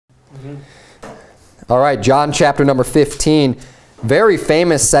All right, John chapter number 15. Very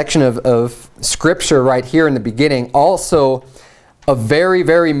famous section of Scripture right here in the beginning. Also a very,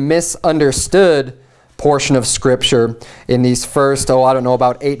 very misunderstood portion of Scripture in these first, I don't know,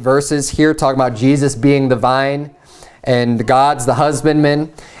 about 8 verses here, talking about Jesus being the vine and God's the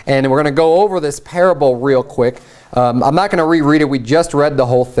husbandman. And we're going to go over this parable real quick. I'm not going to reread it. We just read the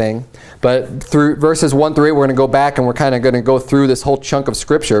whole thing. But through verses 1 through 8, we're going to go back and we're kind of going to go through this whole chunk of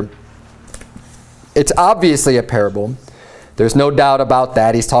Scripture. It's obviously a parable. There's no doubt about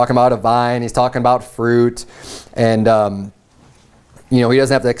that. He's talking about a vine. He's talking about fruit. And, you know, he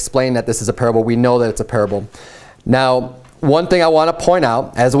doesn't have to explain that this is a parable. We know that it's a parable. Now, one thing I want to point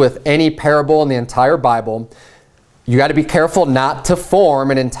out, as with any parable in the entire Bible, you got to be careful not to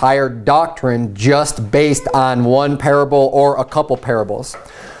form an entire doctrine just based on one parable or a couple parables.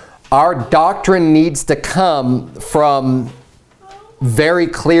 Our doctrine needs to come from very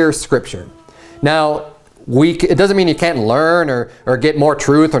clear Scripture. Now, it doesn't mean you can't learn or get more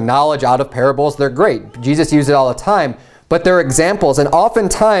truth or knowledge out of parables. They're great. Jesus used it all the time. But they're examples. And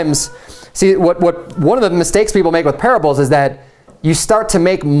oftentimes, see, one of the mistakes people make with parables is that you start to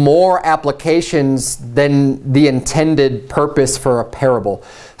make more applications than the intended purpose for a parable.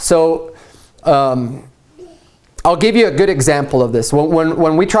 So I'll give you a good example of this.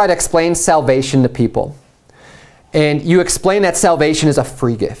 When we try to explain salvation to people, and you explain that salvation is a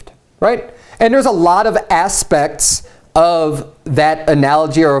free gift, right? And there's a lot of aspects of that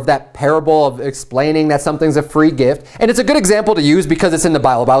analogy or of that parable of explaining that something's a free gift. And it's a good example to use because it's in the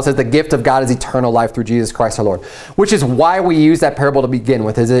Bible. The Bible says the gift of God is eternal life through Jesus Christ our Lord, which is why we use that parable to begin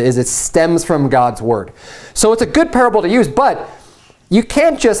with, is it stems from God's Word. So it's a good parable to use, but you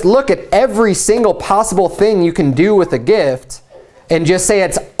can't just look at every single possible thing you can do with a gift and just say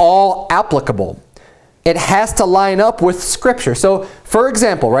it's all applicable. It has to line up with Scripture. So, for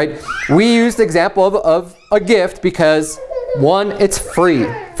example, right, we use the example of a gift because, one, it's free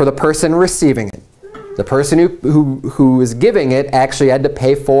for the person receiving it. The person who is giving it actually had to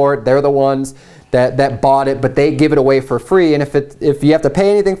pay for it. They're the ones that bought it, but they give it away for free. And if you have to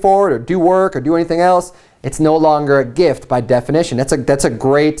pay anything for it or do work or do anything else, it's no longer a gift by definition. That's a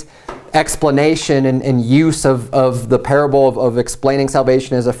great explanation and use of the parable of explaining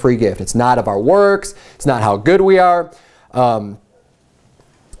salvation as a free gift. It's not of our works. It's not how good we are.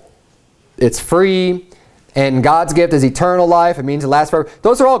 It's free. And God's gift is eternal life. It means it lasts forever.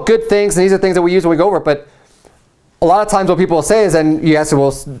 Those are all good things, and these are things that we use when we go over it. But a lot of times what people will say is, then you ask them,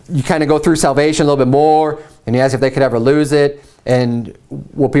 well, you kind of go through salvation a little bit more, and you ask if they could ever lose it. And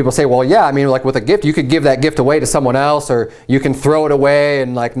what people say, well, yeah, I mean, like with a gift, you could give that gift away to someone else, or you can throw it away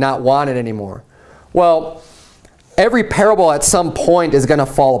and like not want it anymore. Well, every parable at some point is going to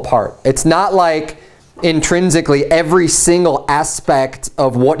fall apart. It's not like intrinsically every single aspect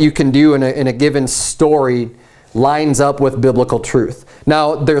of what you can do in a given story lines up with biblical truth.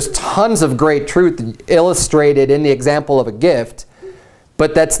 Now, there's tons of great truth illustrated in the example of a gift,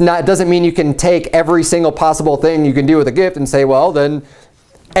 but it doesn't mean you can take every single possible thing you can do with a gift and say, well, then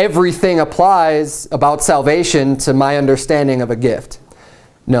everything applies about salvation to my understanding of a gift.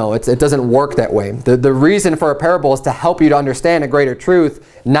 No, it doesn't work that way. The reason for a parable is to help you to understand a greater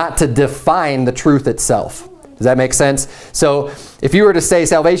truth, not to define the truth itself. Does that make sense? So if you were to say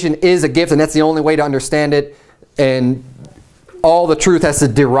salvation is a gift and that's the only way to understand it, and all the truth has to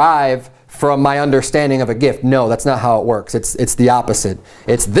derive from my understanding of a gift. No, that's not how it works. It's the opposite.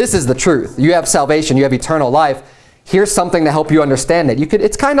 This is the truth. You have salvation. You have eternal life. Here's something to help you understand it.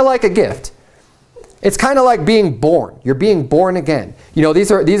 It's kind of like a gift. It's kind of like being born. You're being born again. You know,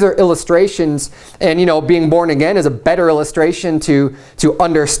 these are illustrations, and you know, being born again is a better illustration to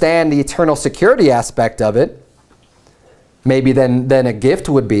understand the eternal security aspect of it, maybe than a gift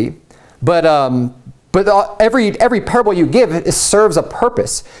would be. But every parable you give, it serves a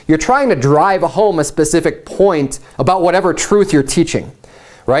purpose. You're trying to drive home a specific point about whatever truth you're teaching,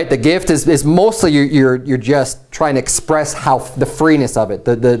 right? The gift is mostly you're just trying to express how the freeness of it,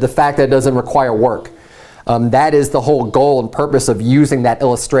 the fact that it doesn't require work. That is the whole goal and purpose of using that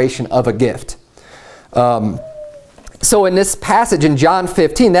illustration of a gift. So in this passage in John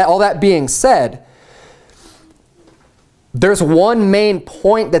 15, all that being said, there's one main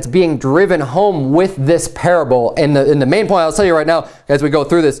point that's being driven home with this parable. And the main point I'll tell you right now as we go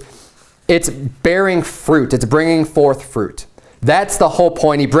through this, it's bearing fruit. It's bringing forth fruit. That's the whole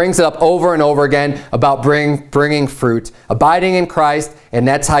point. He brings it up over and over again about bringing fruit, abiding in Christ, and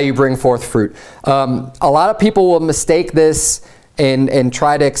that's how you bring forth fruit. A lot of people will mistake this and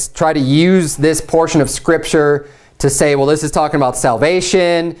try to use this portion of Scripture to say, well, this is talking about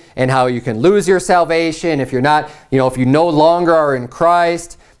salvation and how you can lose your salvation if you're not, if you no longer are in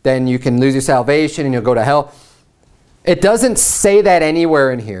Christ. then you can lose your salvation and you'll go to hell. It doesn't say that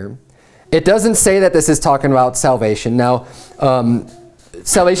anywhere in here. It doesn't say that this is talking about salvation. Now,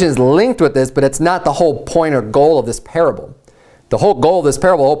 salvation is linked with this, but it's not the whole point or goal of this parable. The whole goal of this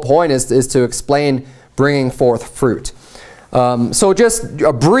parable, the whole point is to explain bringing forth fruit. So just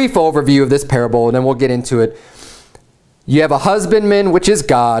a brief overview of this parable, and then we'll get into it. You have a husbandman, which is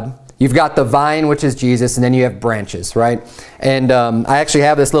God. You've got the vine, which is Jesus, and then you have branches, right? And I actually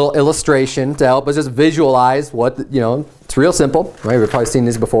have this little illustration to help us just visualize what, it's real simple, right? We've probably seen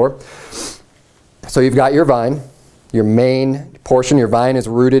this before. So you've got your vine. Your main portion, your vine, is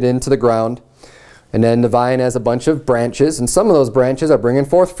rooted into the ground. And then the vine has a bunch of branches, and some of those branches are bringing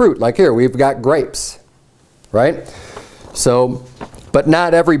forth fruit. Like here, we've got grapes, right? So, but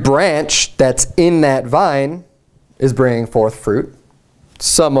not every branch that's in that vine is bringing forth fruit.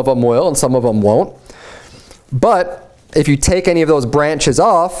 Some of them will and some of them won't. But if you take any of those branches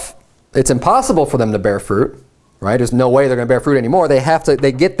off, it's impossible for them to bear fruit, right? There's no way they're going to bear fruit anymore. They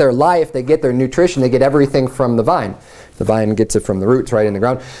get their life, they get their nutrition, they get everything from the vine. The vine gets it from the roots right in the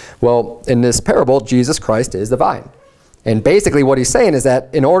ground. Well, in this parable, Jesus Christ is the vine. And basically what he's saying is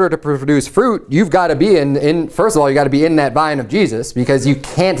that in order to produce fruit, you've got to be first of all, you got to be in that vine of Jesus, because you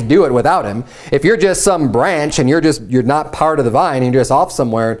can't do it without him. If you're just some branch and you're not part of the vine and you're just off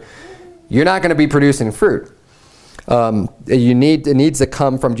somewhere, you're not going to be producing fruit. It needs to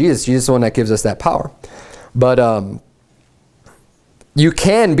come from Jesus. Jesus is the one that gives us that power. But you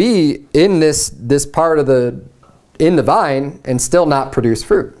can be in this part of in the vine and still not produce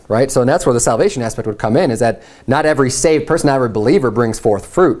fruit, right? So and that's where the salvation aspect would come in, is that not every saved person, not every believer brings forth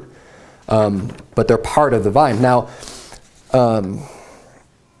fruit, but they're part of the vine. Now,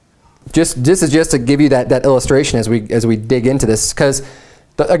 this is just to give you that illustration as we dig into this, because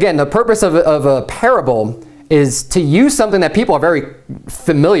again, the purpose of a parable is to use something that people are very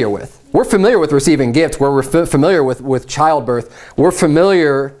familiar with. We're familiar with receiving gifts. We're familiar with childbirth. We're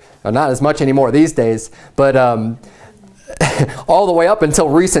familiar, not as much anymore these days, but all the way up until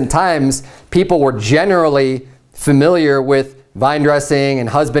recent times, people were generally familiar with vine dressing and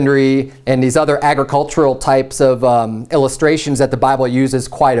husbandry and these other agricultural types of illustrations that the Bible uses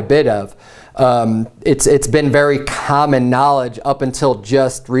quite a bit of. It's been very common knowledge up until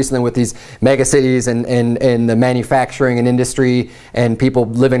just recently with these mega cities and the manufacturing and industry and people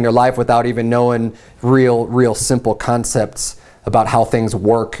living their life without even knowing real simple concepts about how things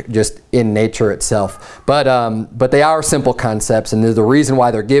work just in nature itself. But they are simple concepts, and the reason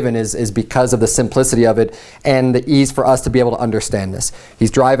why they're given is because of the simplicity of it and the ease for us to be able to understand this. He's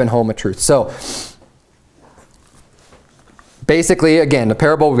driving home a truth. So basically, again, the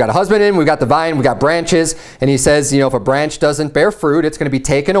parable, we've got a husbandman, we've got the vine, we've got branches, and he says, if a branch doesn't bear fruit, it's going to be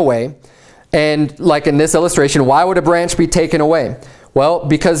taken away. And like in this illustration, why would a branch be taken away? Well,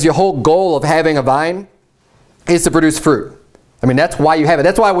 because your whole goal of having a vine is to produce fruit. I mean, that's why you have it.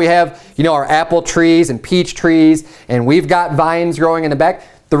 That's why we have, our apple trees and peach trees, and we've got vines growing in the back.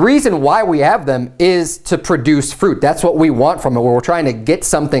 The reason why we have them is to produce fruit. That's what we want from it, where we're trying to get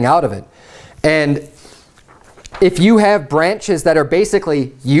something out of it. And if you have branches that are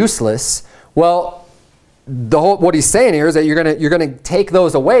basically useless, well, what he's saying here is that you're gonna take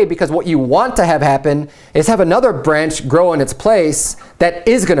those away, because what you want to have happen is have another branch grow in its place that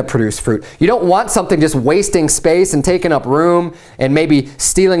is going to produce fruit. You don't want something just wasting space and taking up room and maybe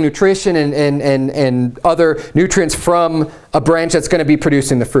stealing nutrition and other nutrients from a branch that's going to be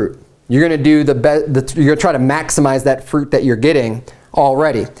producing the fruit. You're going to do the best. You're going to try to maximize that fruit that you're getting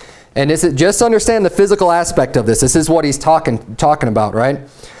already. And this is, just understand the physical aspect of this. This is what he's talking about, right?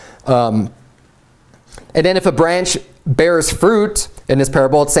 And then if a branch bears fruit in this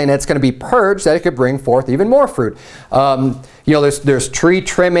parable, it's saying that it's going to be purged, that it could bring forth even more fruit. There's tree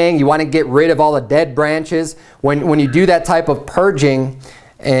trimming. You want to get rid of all the dead branches. When you do that type of purging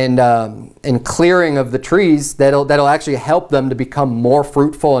and clearing of the trees, that'll actually help them to become more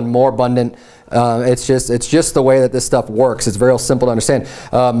fruitful and more abundant. It's just the way that this stuff works. It's very simple to understand.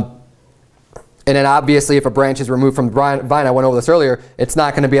 And then obviously if a branch is removed from the vine, I went over this earlier, it's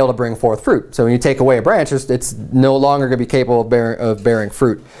not going to be able to bring forth fruit. So when you take away a branch, it's no longer going to be capable of bearing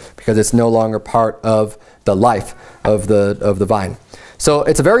fruit, because it's no longer part of the life of the vine. So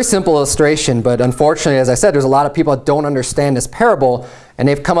it's a very simple illustration, but unfortunately, as I said, there's a lot of people that don't understand this parable, and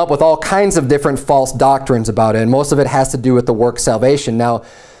they've come up with all kinds of different false doctrines about it, and most of it has to do with the work salvation. Now,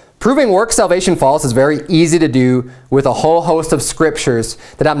 proving work salvation false is very easy to do with a whole host of scriptures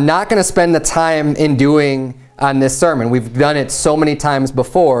that I'm not going to spend the time in doing on this sermon. We've done it so many times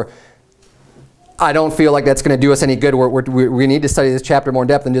before. I don't feel like that's going to do us any good. We need to study this chapter more in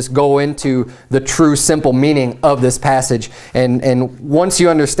depth and just go into the true, simple meaning of this passage. And once you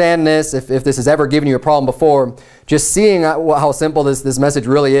understand this, if this has ever given you a problem before, just seeing how simple this message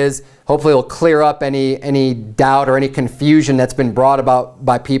really is, hopefully it'll clear up any doubt or any confusion that's been brought about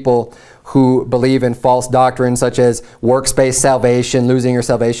by people who believe in false doctrine such as works-based salvation, losing your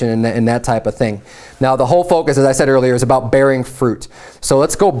salvation, and that type of thing. Now, the whole focus, as I said earlier, is about bearing fruit. So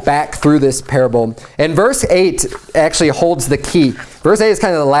let's go back through this parable. And verse 8 actually holds the key. Verse 8 is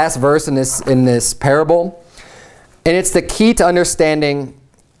kind of the last verse in this parable. And it's the key to understanding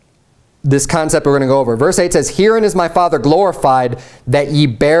this concept we're going to go over. Verse 8 says, "Herein is my Father glorified, that ye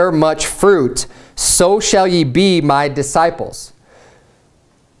bear much fruit, so shall ye be my disciples."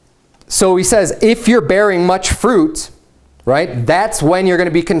 So he says, if you're bearing much fruit, right, that's when you're going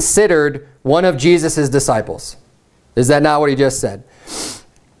to be considered one of Jesus' disciples. Is that not what he just said?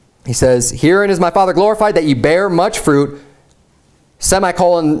 He says, "Herein is my Father glorified, that ye bear much fruit,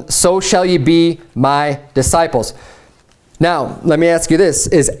 semicolon, so shall ye be my disciples." Now, let me ask you this.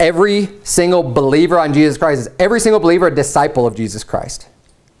 Is every single believer on Jesus Christ, is every single believer a disciple of Jesus Christ?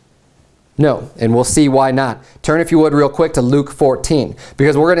 No, and we'll see why not. Turn, if you would, real quick to Luke 14,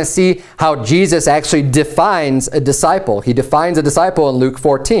 because we're going to see how Jesus actually defines a disciple. He defines a disciple in Luke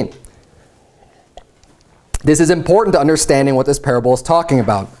 14. This is important to understanding what this parable is talking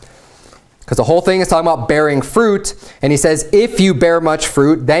about, because the whole thing is talking about bearing fruit, and he says, if you bear much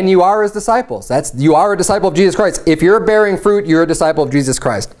fruit, then you are his disciples. You are a disciple of Jesus Christ. If you're bearing fruit, you're a disciple of Jesus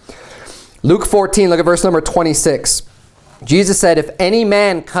Christ. Luke 14, look at verse number 26. Jesus said, "If any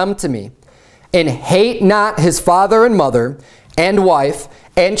man come to me, and hate not his father and mother, and wife,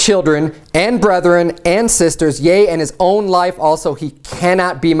 and children, and brethren, and sisters, yea, and his own life also, he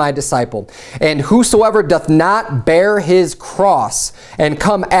cannot be my disciple. And whosoever doth not bear his cross, and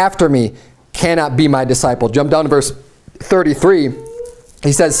come after me, cannot be my disciple." Jump down to verse 33.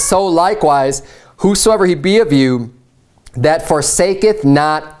 He says, "So likewise, whosoever he be of you, that forsaketh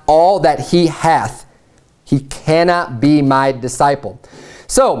not all that he hath, he cannot be my disciple."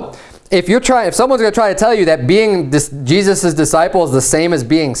 So, if someone's going to try to tell you that being Jesus' disciple is the same as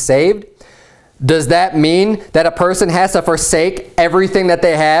being saved, does that mean that a person has to forsake everything that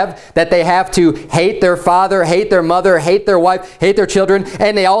they have? That they have to hate their father, hate their mother, hate their wife, hate their children,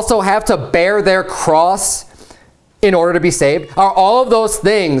 and they also have to bear their cross in order to be saved? Are all of those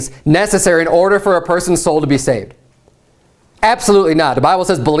things necessary in order for a person's soul to be saved? Absolutely not. The Bible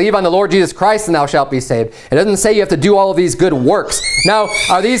says, "Believe on the Lord Jesus Christ and thou shalt be saved." It doesn't say you have to do all of these good works. Now,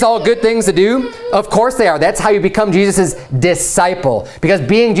 are these all good things to do? Of course they are. That's how you become Jesus' disciple. Because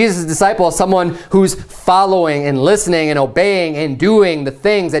being Jesus' disciple is someone who's following and listening and obeying and doing the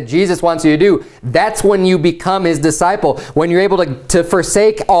things that Jesus wants you to do. That's when you become his disciple. When you're able to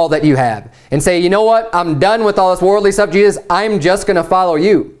forsake all that you have and say, "You know what? I'm done with all this worldly stuff, Jesus. I'm just going to follow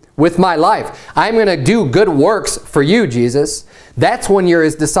you with my life. I'm going to do good works for you, Jesus." That's when you're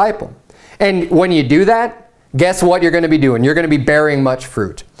his disciple. And when you do that, guess what you're going to be doing? You're going to be bearing much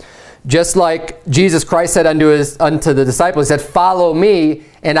fruit. Just like Jesus Christ said unto the disciples, he said, "Follow me,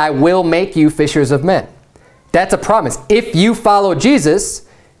 and I will make you fishers of men." That's a promise. If you follow Jesus,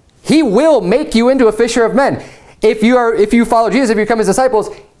 he will make you into a fisher of men. If you follow Jesus, if you become his disciples,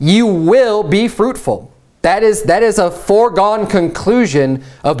 you will be fruitful. That is a foregone conclusion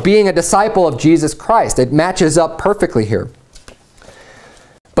of being a disciple of Jesus Christ. It matches up perfectly here.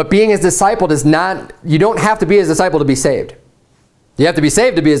 But being his disciple does not, you don't have to be his disciple to be saved. You have to be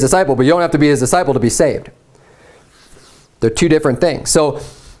saved to be his disciple, but you don't have to be his disciple to be saved. They're two different things. So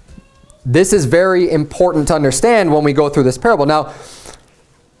this is very important to understand when we go through this parable. Now,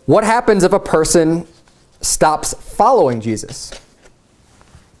 what happens if a person stops following Jesus?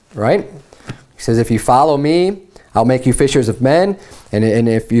 Right? He says, "If you follow me, I'll make you fishers of men." And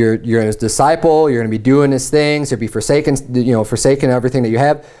if you're his disciple, you're going to be doing his things. You'll be forsaking everything that you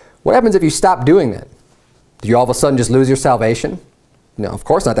have. What happens if you stop doing that? Do you all of a sudden just lose your salvation? No, of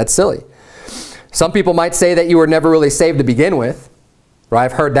course not. That's silly. Some people might say that you were never really saved to begin with. Right?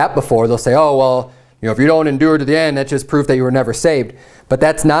 I've heard that before. They'll say, "Oh, well, if you don't endure to the end, that's just proof that you were never saved." But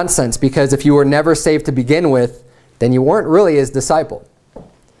that's nonsense, because if you were never saved to begin with, then you weren't really his disciple.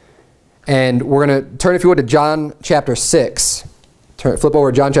 And we're going to turn, if you would, to John chapter 6. Flip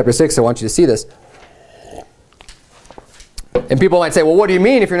over to John chapter 6. I want you to see this. And people might say, "Well, what do you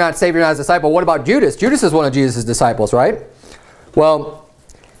mean if you're not saved, you're not his disciple? What about Judas?" Judas is one of Jesus' disciples, right? Well,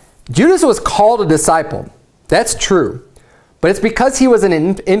 Judas was called a disciple. That's true. But it's because he was an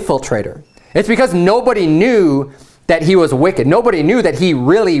infiltrator. It's because nobody knew that he was wicked. Nobody knew that he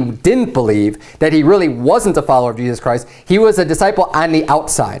really didn't believe, that he really wasn't a follower of Jesus Christ. He was a disciple on the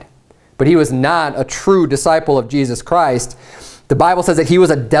outside. but he was not a true disciple of Jesus Christ. The Bible says that he was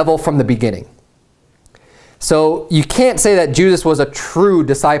a devil from the beginning. So you can't say that Judas was a true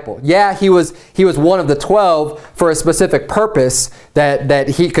disciple. Yeah, he was one of the 12 for a specific purpose,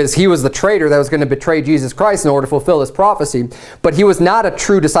 because he was the traitor that was going to betray Jesus Christ in order to fulfill his prophecy. But he was not a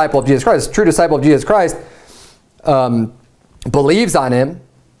true disciple of Jesus Christ. A true disciple of Jesus Christ believes on him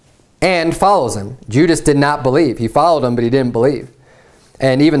and follows him. Judas did not believe. He followed him, but he didn't believe.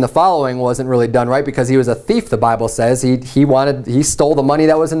 And even the following wasn't really done right because he was a thief, the Bible says. He stole the money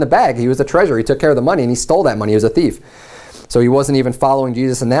that was in the bag. He was a treasurer. He took care of the money and he stole that money. He was a thief. So he wasn't even following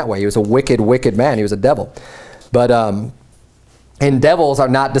Jesus in that way. He was a wicked, wicked man. He was a devil. But, and devils are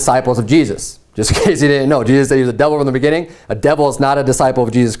not disciples of Jesus. Just in case you didn't know. Jesus said he was a devil from the beginning. A devil is not a disciple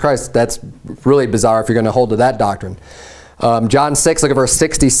of Jesus Christ. That's really bizarre if you're going to hold to that doctrine. John 6, look at verse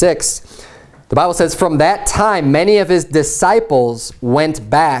 66. The Bible says, from that time, many of his disciples went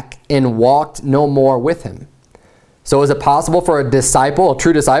back and walked no more with him. So is it possible for a disciple, a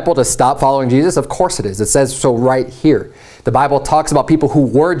true disciple, to stop following Jesus? Of course it is. It says so right here. The Bible talks about people who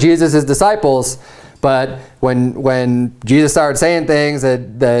were Jesus' disciples, but when Jesus started saying things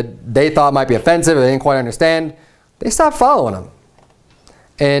that they thought might be offensive or they didn't quite understand, they stopped following him.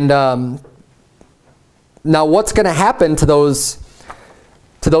 And now what's going to happen to those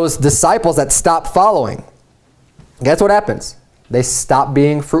disciples that stop following? Guess what happens? They stop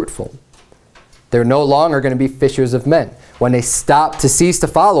being fruitful. They're no longer going to be fishers of men. When they cease to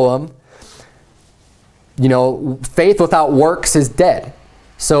follow him, you know, faith without works is dead.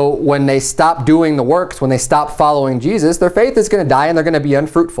 So when they stop doing the works, when they stop following Jesus, their faith is going to die and they're going to be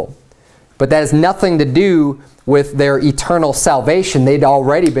unfruitful. But that has nothing to do with their eternal salvation. They'd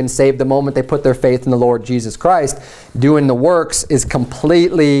already been saved the moment they put their faith in the Lord Jesus Christ. Doing the works is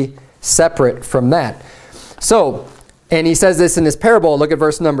completely separate from that. So, and he says this in this parable. Look at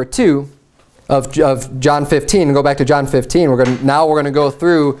verse number 2 of John 15. And go back to John 15. Now we're going to go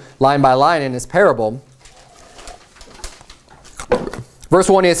through line by line in this parable. Verse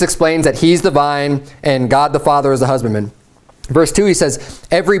 1, he explains that he's the vine and God the Father is the husbandman. Verse 2, he says,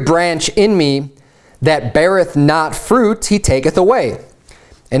 every branch in me that beareth not fruit, he taketh away.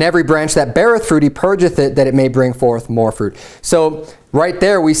 And every branch that beareth fruit, he purgeth it, that it may bring forth more fruit. So right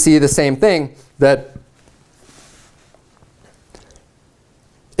there we see the same thing, that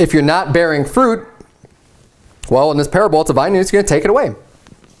if you're not bearing fruit, well, in this parable, it's a vine and it's going to take it away.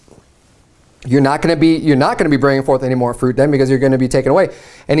 You're not going to be bringing forth any more fruit then, because you're going to be taken away.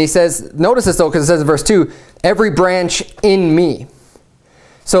 And he says, notice this though, because it says in verse 2, every branch in me.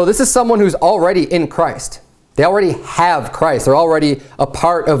 So this is someone who's already in Christ. They already have Christ. They're already a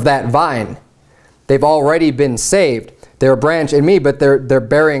part of that vine. They've already been saved. They're a branch in me, but they're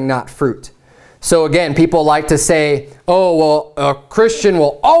bearing not fruit. So again, people like to say, oh, well, a Christian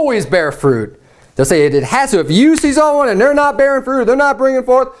will always bear fruit. They'll say it has to. If you see someone and they're not bearing fruit, they're not bringing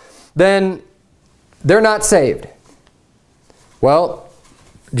forth, then they're not saved. Well,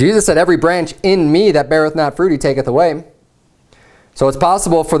 Jesus said, every branch in me that beareth not fruit, he taketh away. So it's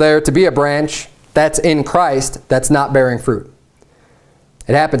possible for there to be a branch that's in Christ that's not bearing fruit.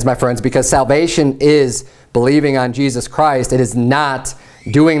 It happens, my friends, because salvation is believing on Jesus Christ. It is not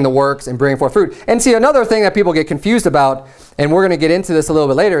doing the works and bringing forth fruit. And see, another thing that people get confused about, and we're going to get into this a little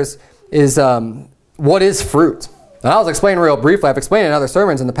bit later, is what is fruit? And I'll explain real briefly. I've explained it in other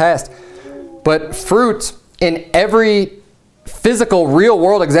sermons in the past. But fruit, in every physical,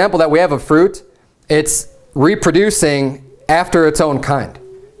 real-world example that we have of fruit, it's reproducing after its own kind.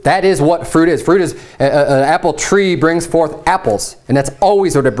 That is what fruit is. Fruit is, an apple tree brings forth apples, and that's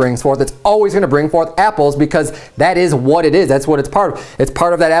always what it brings forth. It's always going to bring forth apples because that is what it is. That's what it's part of. It's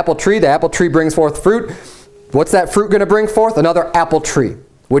part of that apple tree. The apple tree brings forth fruit. What's that fruit going to bring forth? Another apple tree,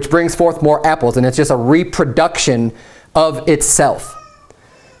 which brings forth more apples, and it's just a reproduction of itself.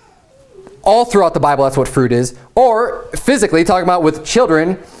 All throughout the Bible, that's what fruit is. Or physically, talking about with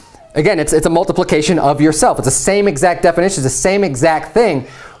children, again, it's a multiplication of yourself. It's the same exact definition. It's the same exact thing.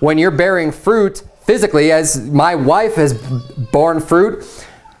 When you're bearing fruit physically, as my wife has borne fruit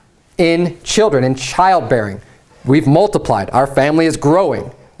in children, in childbearing. We've multiplied. Our family is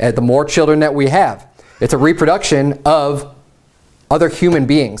growing. The more children that we have. It's a reproduction of other human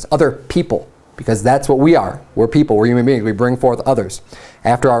beings, other people. Because that's what we are. We're people. We're human beings. We bring forth others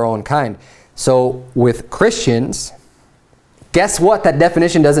after our own kind. So with Christians, guess what? That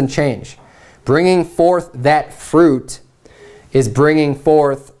definition doesn't change. Bringing forth that fruit is bringing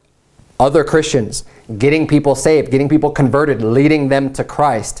forth other Christians, getting people saved, getting people converted, leading them to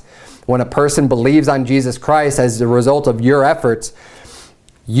Christ. When a person believes on Jesus Christ as a result of your efforts,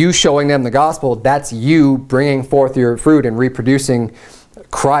 you showing them the gospel, that's you bringing forth your fruit and reproducing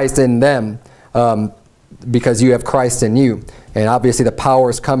Christ in them, because you have Christ in you. And obviously the power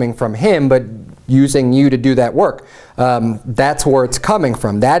is coming from him, but using you to do that work. That's where it's coming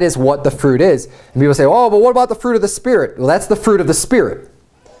from. That is what the fruit is. And people say, oh, but what about the fruit of the Spirit? Well, that's the fruit of the Spirit.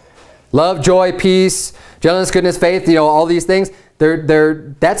 Love, joy, peace, gentleness, goodness, faith, all these things,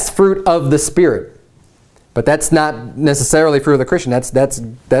 that's fruit of the Spirit. But that's not necessarily fruit of the Christian.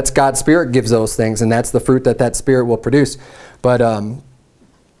 That's God's Spirit gives those things, and that's the fruit that Spirit will produce. But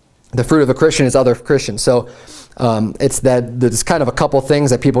the fruit of the Christian is other Christians. So there's kind of a couple things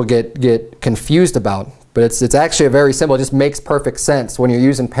that people get confused about. But it's actually very simple. It just makes perfect sense when you're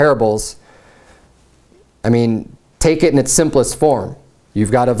using parables. I mean, take it in its simplest form. You've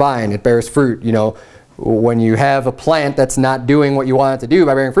got a vine, it bears fruit. When you have a plant that's not doing what you want it to do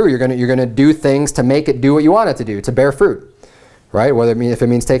by bearing fruit, you're gonna do things to make it do what you want it to do, to bear fruit, right? If it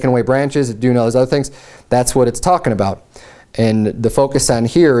means taking away branches, doing all those other things, that's what it's talking about. And the focus on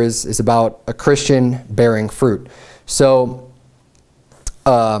here is about a Christian bearing fruit. So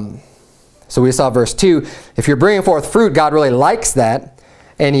we saw verse 2. If you're bringing forth fruit, God really likes that.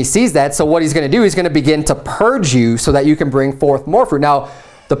 And he sees that. So what he's going to do, he's going to begin to purge you so that you can bring forth more fruit. Now,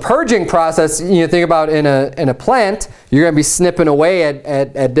 the purging process, think about in a plant, you're going to be snipping away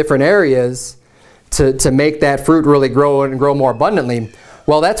at different areas to make that fruit really grow and grow more abundantly.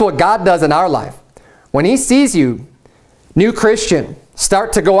 Well, that's what God does in our life. When he sees you, new Christian,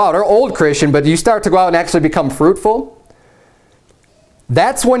 start to go out, or old Christian, but you start to go out and actually become fruitful,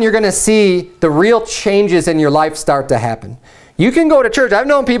 that's when you're going to see the real changes in your life start to happen. You can go to church. I've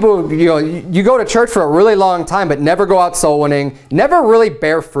known people, you go to church for a really long time, but never go out soul winning, never really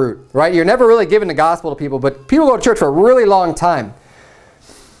bear fruit, right? You're never really giving the gospel to people, but people go to church for a really long time.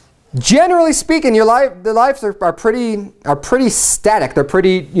 Generally speaking, their lives are pretty static. They're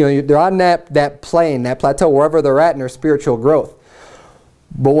pretty, they're on that plane, that plateau, wherever they're at in their spiritual growth.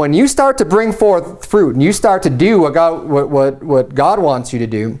 But when you start to bring forth fruit and you start to do what God wants you to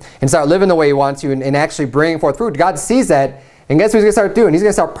do and start living the way he wants you and actually bringing forth fruit, God sees that, and guess what he's going to start doing? He's going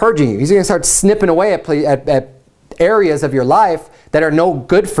to start purging you. He's going to start snipping away at areas of your life that are no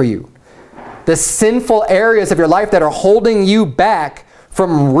good for you. The sinful areas of your life that are holding you back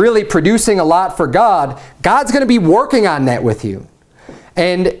from really producing a lot for God, God's going to be working on that with you.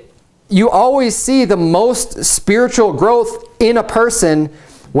 And you always see the most spiritual growth in a person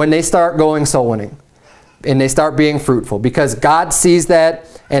when they start going soul winning and they start being fruitful, because God sees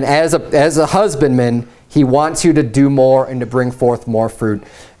that, and as a husbandman, he wants you to do more and to bring forth more fruit.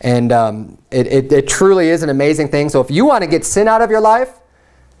 And it truly is an amazing thing. So if you want to get sin out of your life,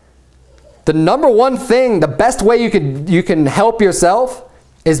 the number one thing, the best way you can help yourself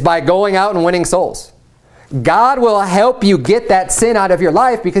is by going out and winning souls. God will help you get that sin out of your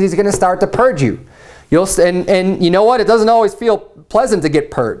life because he's going to start to purge you. And you know what? It doesn't always feel pleasant to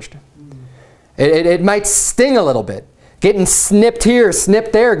get purged. It might sting a little bit. Getting snipped here,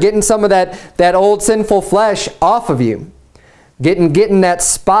 snipped there, getting some of that old sinful flesh off of you. Getting that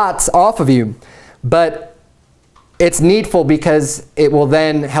spots off of you. But it's needful because it will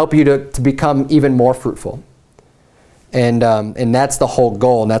then help you to become even more fruitful. And that's the whole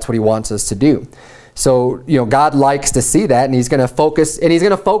goal, and that's what he wants us to do. So, God likes to see that, and he's going to focus,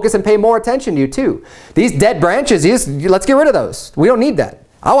 and pay more attention to you too. These dead branches, let's get rid of those. We don't need that.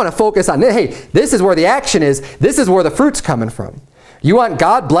 I want to focus on, hey, this is where the action is. This is where the fruit's coming from. You want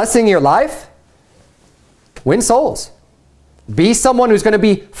God blessing your life? Win souls. Be someone who's going to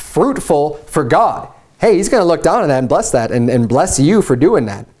be fruitful for God. Hey, he's going to look down on that and bless that, and bless you for doing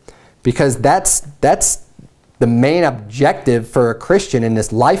that. Because that's the main objective for a Christian in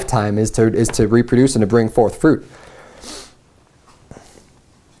this lifetime is to reproduce and to bring forth fruit.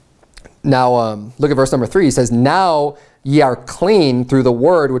 Now, look at verse number 3. He says, now ye are clean through the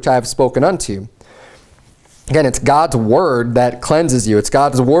word which I have spoken unto you. Again, it's God's word that cleanses you. It's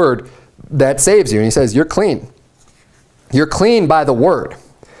God's word that saves you. And he says, you're clean. You're clean by the word.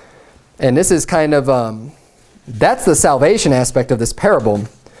 And this is kind of, that's the salvation aspect of this parable.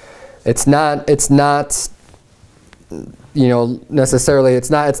 It's not necessarily, it's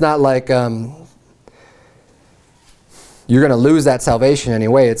not like you're going to lose that salvation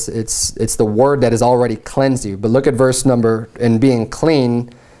anyway. It's the word that has already cleansed you. But look at verse number, and being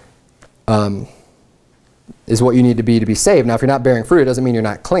clean is what you need to be saved. Now, if you're not bearing fruit, it doesn't mean you're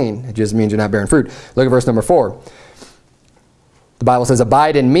not clean. It just means you're not bearing fruit. Look at verse number 4. The Bible says,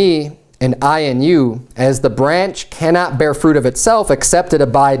 abide in me, and I in you. As the branch cannot bear fruit of itself, except it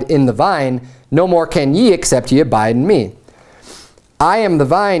abide in the vine, no more can ye, except ye abide in me. I am the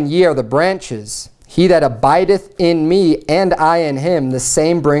vine, ye are the branches. He that abideth in me, and I in him, the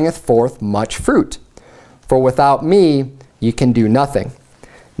same bringeth forth much fruit. For without me ye can do nothing.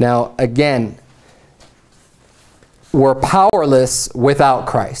 Now, again, we're powerless without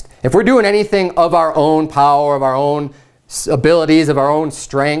Christ. If we're doing anything of our own power, of our own abilities, of our own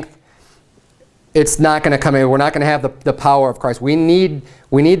strength, it's not going to come in. We're not going to have the power of Christ. We need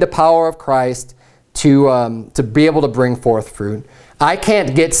the power of Christ to be able to bring forth fruit. I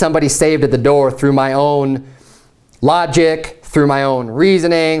can't get somebody saved at the door through my own logic, through my own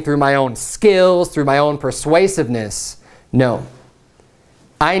reasoning, through my own skills, through my own persuasiveness. No.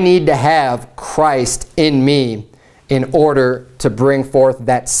 I need to have Christ in me in order to bring forth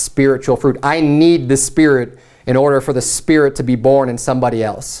that spiritual fruit. I need the Spirit in order for the Spirit to be born in somebody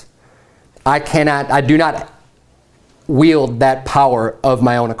else. I do not wield that power of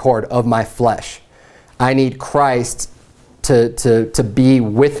my own accord, of my flesh. I need Christ to be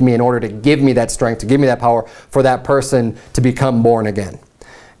with me in order to give me that strength, to give me that power for that person to become born again.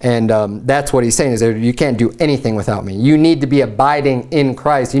 And that's what he's saying, is that you can't do anything without me. You need to be abiding in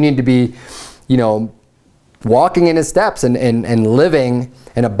Christ. You need to be, walking in his steps and living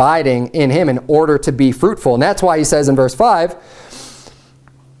and abiding in him in order to be fruitful. And that's why he says in verse 5,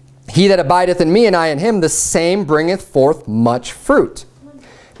 he that abideth in me and I in him, the same bringeth forth much fruit.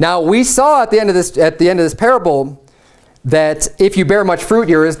 Now we saw at the end of this parable that if you bear much fruit,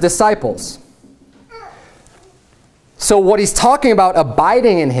 you're his disciples. So what he's talking about,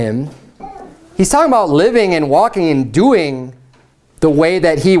 abiding in him, he's talking about living and walking and doing the way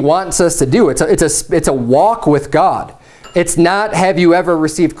that he wants us to do. It's a walk with God. It's not, have you ever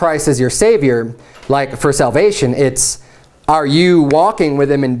received Christ as your Savior, like for salvation. It's, are you walking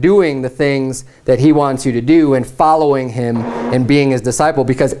with him and doing the things that he wants you to do and following him and being his disciple?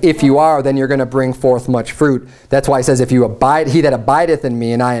 Because if you are, then you're going to bring forth much fruit. That's why he says, if you abide, he that abideth in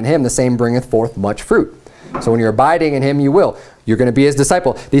me and I in him, the same bringeth forth much fruit. So when you're abiding in him, you will. You're going to be his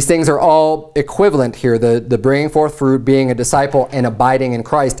disciple. These things are all equivalent here, the bringing forth fruit, being a disciple, and abiding in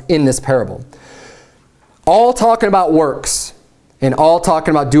Christ in this parable. All talking about works and all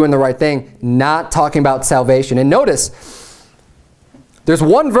talking about doing the right thing, not talking about salvation. And notice, there's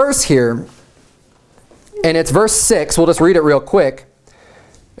one verse here, and it's verse 6. We'll just read it real quick.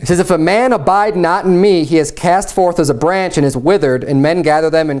 It says, if a man abide not in me, he is cast forth as a branch and is withered, and men gather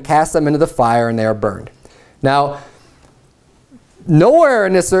them and cast them into the fire, and they are burned. Now, nowhere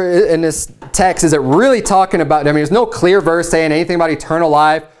in this text is it really talking about, there's no clear verse saying anything about eternal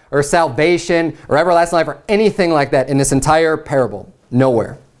life or salvation or everlasting life or anything like that in this entire parable.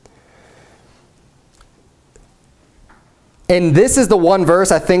 Nowhere. And this is the one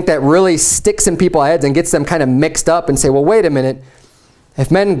verse I think that really sticks in people's heads and gets them kind of mixed up and say, well, wait a minute. If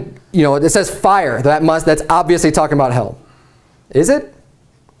men, it says fire, that's obviously talking about hell. Is it?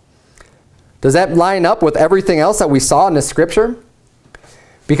 Does that line up with everything else that we saw in the scripture?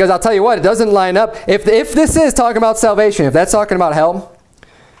 Because I'll tell you what, it doesn't line up. If this is talking about salvation, if that's talking about hell,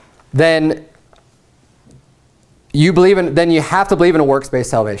 then you have to believe in a works-based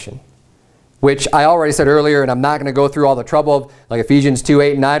salvation. Which I already said earlier, and I'm not going to go through all the trouble of, like Ephesians 2,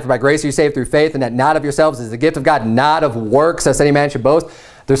 8, and 9, for by grace are you saved through faith, and that not of yourselves is the gift of God, not of works, lest any man should boast.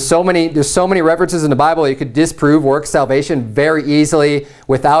 There's so many references in the Bible that you could disprove works salvation very easily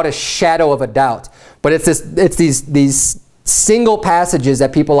without a shadow of a doubt. But it's these single passages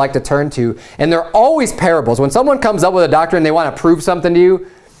that people like to turn to, and they're always parables. When someone comes up with a doctrine and they want to prove something to you,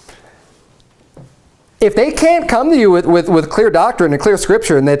 if they can't come to you with clear doctrine and clear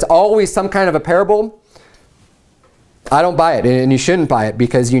scripture, and it's always some kind of a parable, I don't buy it, and you shouldn't buy it,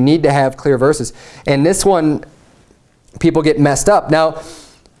 because you need to have clear verses. And this one, people get messed up. Now,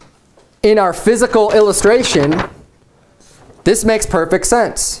 in our physical illustration, this makes perfect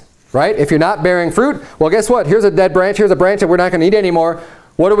sense, right? If you're not bearing fruit, well, guess what? Here's a dead branch. Here's a branch that we're not going to eat anymore.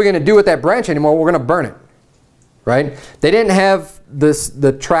 What are we going to do with that branch anymore? We're going to burn it, right? They didn't have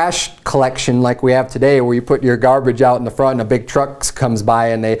the trash collection like we have today, where you put your garbage out in the front and a big truck comes by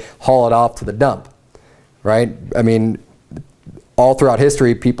and they haul it off to the dump, right? I mean, all throughout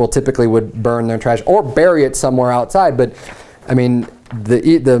history, people typically would burn their trash or bury it somewhere outside. But I mean,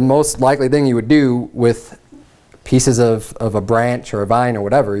 the most likely thing you would do with pieces of a branch or a vine or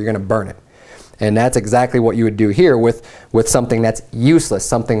whatever, you're going to burn it. And that's exactly what you would do here with something that's useless,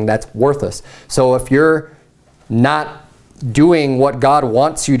 something that's worthless. So if you're not doing what God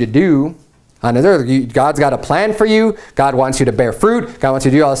wants you to do on this earth, God's got a plan for you, God wants you to bear fruit, God wants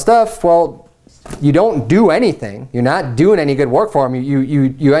you to do all this stuff, well, you don't do anything. You're not doing any good work for him.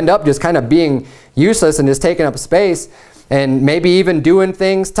 You end up just kind of being useless and just taking up space, and maybe even doing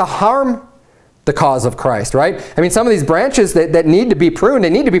things to harm the cause of Christ, right? I mean, some of these branches that need to be pruned, they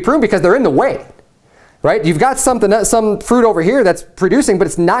need to be pruned because they're in the way. right? You've got some fruit over here that's producing, but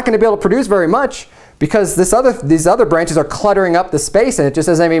it's not going to be able to produce very much because these other branches are cluttering up the space, and it just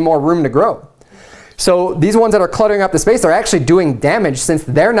doesn't have any more room to grow. So these ones that are cluttering up the space are actually doing damage, since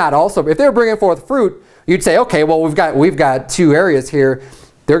they're not also, if they're bringing forth fruit, you'd say, okay, well, we've got two areas here.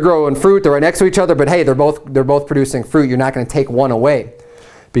 They're growing fruit, they're right next to each other, but hey, they're both producing fruit. You're not going to take one away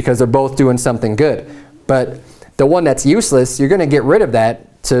because they're both doing something good. But the one that's useless, you're going to get rid of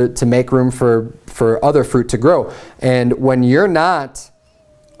that to make room for other fruit to grow. And when you're not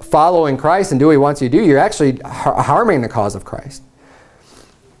following Christ and do what he wants you to do, you're actually harming the cause of Christ.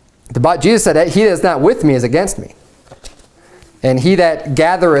 Jesus said, he that is not with me is against me. And he that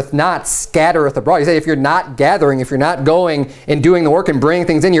gathereth not scattereth abroad. He said, if you're not gathering, if you're not going and doing the work and bringing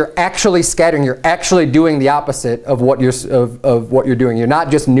things in, you're actually scattering. You're actually doing the opposite of what you're doing. You're not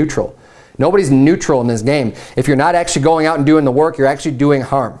just neutral. Nobody's neutral in this game. If you're not actually going out and doing the work, you're actually doing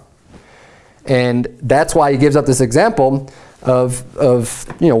harm. And that's why he gives up this example of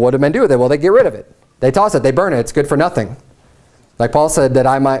what do men do with it? Well, they get rid of it. They toss it. They burn it. It's good for nothing. Like Paul said, that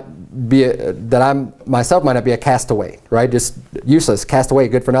I myself might not be a castaway, right? Just useless, castaway,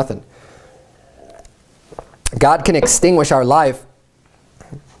 good for nothing. God can extinguish our life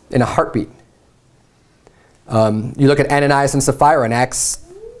in a heartbeat. You look at Ananias and Sapphira in Acts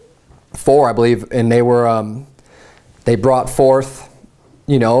 4, I believe, and they brought forth,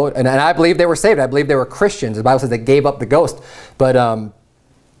 and I believe they were saved. I believe they were Christians. The Bible says they gave up the ghost, but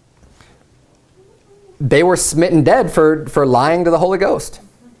they were smitten dead for lying to the Holy Ghost.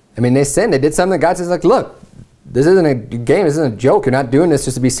 I mean, they sinned. They did something that God says, like, look, this isn't a game. This isn't a joke. You're not doing this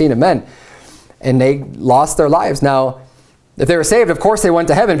just to be seen of men. And they lost their lives. Now, if they were saved, of course they went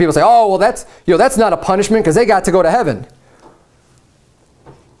to heaven. People say, oh, well, that's not a punishment because they got to go to heaven.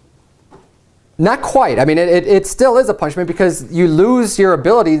 Not quite. I mean, it still is a punishment because you lose your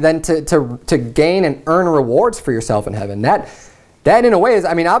ability then to gain and earn rewards for yourself in heaven. That in a way is,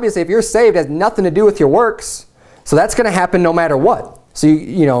 I mean, obviously if you're saved, it has nothing to do with your works. So that's going to happen no matter what. So,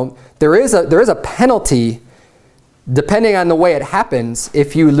 there is a penalty depending on the way it happens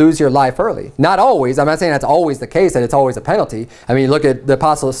if you lose your life early. Not always. I'm not saying that's always the case, that it's always a penalty. I mean, you look at the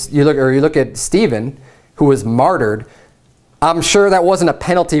apostles, you look at Stephen, who was martyred. I'm sure that wasn't a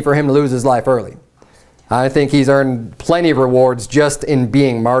penalty for him to lose his life early. I think he's earned plenty of rewards just in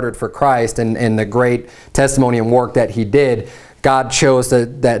being martyred for Christ and the great testimony and work that he did. God chose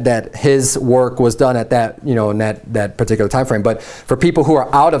that his work was done at that, in that particular time frame. But for people who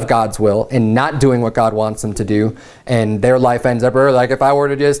are out of God's will and not doing what God wants them to do, and their life ends up early, like if I were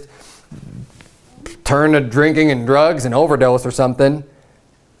to just turn to drinking and drugs and overdose or something,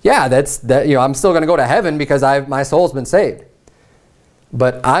 yeah, I'm still going to go to heaven because my soul's been saved.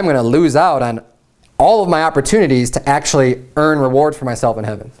 But I'm going to lose out on all of my opportunities to actually earn rewards for myself in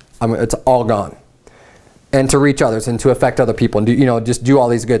heaven. It's all gone. And to reach others and to affect other people and just do all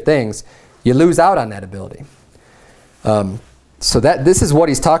these good things, you lose out on that ability. So this is what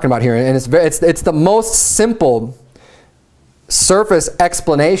he's talking about here, and it's the most simple surface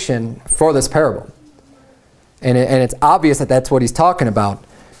explanation for this parable, and it's obvious that that's what he's talking about.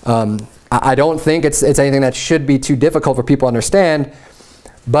 I don't think it's anything that should be too difficult for people to understand.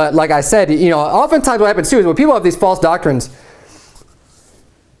 But like I said, oftentimes what happens too is when people have these false doctrines,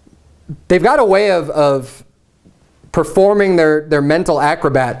 they've got a way of performing their mental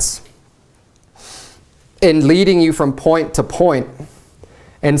acrobats in leading you from point to point.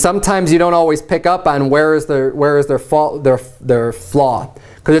 And sometimes you don't always pick up on where is their fault, their flaw,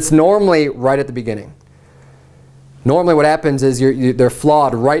 because it's normally right at the beginning. Normally what happens is they're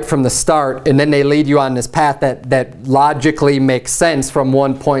flawed right from the start, and then they lead you on this path that logically makes sense from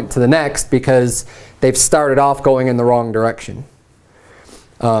one point to the next because they've started off going in the wrong direction.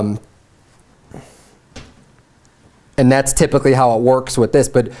 And that's typically how it works with this.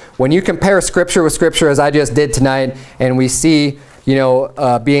 But when you compare Scripture with Scripture, as I just did tonight, and we see,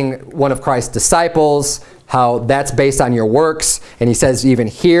 being one of Christ's disciples, how that's based on your works. And he says even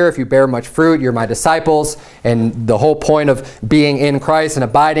here, if you bear much fruit, you're my disciples. And the whole point of being in Christ and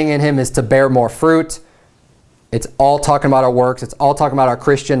abiding in him is to bear more fruit. It's all talking about our works. It's all talking about our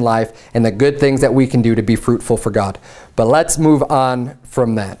Christian life and the good things that we can do to be fruitful for God. But let's move on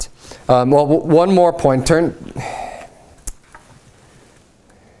from that. Well, one more point.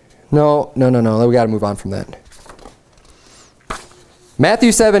 No. We got to move on from that.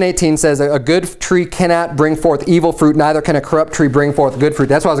 Matthew 7:18 says, a good tree cannot bring forth evil fruit, neither can a corrupt tree bring forth good fruit.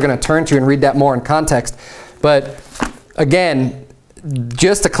 That's what I was going to turn to and read that more in context. But again,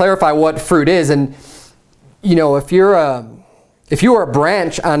 just to clarify what fruit is, and if you were a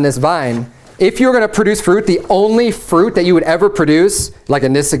branch on this vine if you're going to produce fruit, the only fruit that you would ever produce, like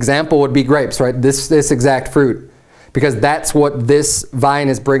in this example, would be grapes, right? This exact fruit. Because that's what this vine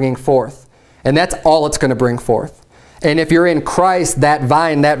is bringing forth. And that's all it's going to bring forth. And if you're in Christ, that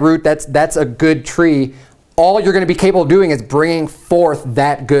vine, that root, that's a good tree. All you're going to be capable of doing is bringing forth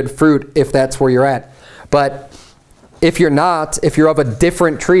that good fruit if that's where you're at. But if you're not, if you're of a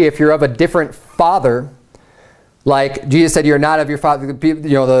different tree, if you're of a different father, like Jesus said, you're not of your father. You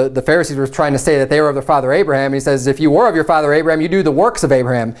know, the Pharisees were trying to say that they were of their father Abraham. And he says, if you were of your father Abraham, you do the works of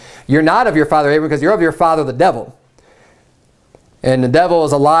Abraham. You're not of your father Abraham because you're of your father the devil. And the devil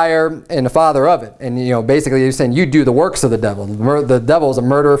is a liar and the father of it. And, you know, basically he's saying you do the works of the devil. The devil is a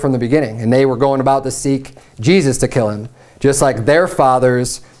murderer from the beginning. And they were going about to seek Jesus to kill him, just like their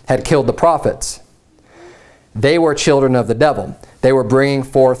fathers had killed the prophets. They were children of the devil. They were bringing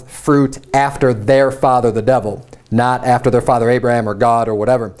forth fruit after their father the devil, not after their father Abraham or God or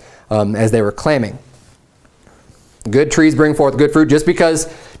whatever, as they were claiming. Good trees bring forth good fruit. Just because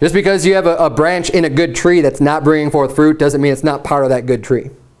you have a branch in a good tree that's not bringing forth fruit doesn't mean it's not part of that good tree.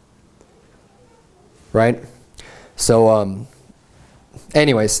 Right? So,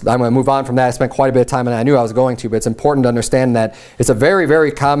 anyways, I'm going to move on from that. I spent quite a bit of time and I knew I was going to, but it's important to understand that it's a very,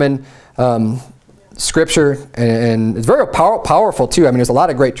 very common scripture, and it's very powerful too. I mean, there's a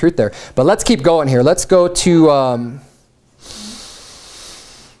lot of great truth there. But let's keep going here. Let's go to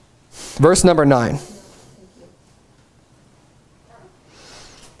verse number 9.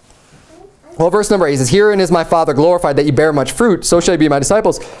 Well, verse number 8 says, herein is my Father glorified, that you bear much fruit, so shall you be my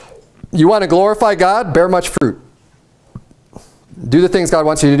disciples. You want to glorify God? Bear much fruit. Do the things God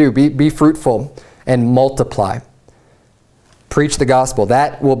wants you to do. Be fruitful and multiply. Preach the gospel.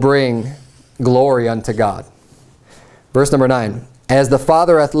 That will bring glory unto God. Verse number 9. As the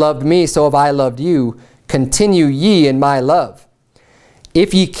Father hath loved me, so have I loved you. Continue ye in my love.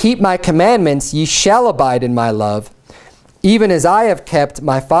 If ye keep my commandments, ye shall abide in my love, even as I have kept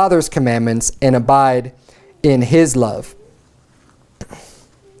my Father's commandments and abide in his love.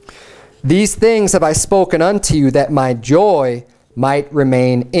 These things have I spoken unto you, that my joy might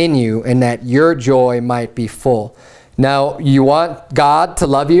remain in you, and that your joy might be full. Now, you want God to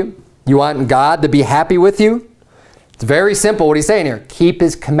love you? You want God to be happy with you? It's very simple what he's saying here. Keep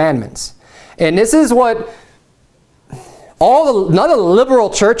his commandments. And this is what none of the liberal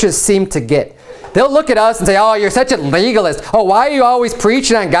churches seem to get. They'll look at us and say, oh, you're such a legalist. Oh, why are you always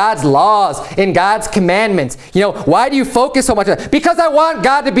preaching on God's laws and God's commandments? You know, why do you focus so much on that? Because I want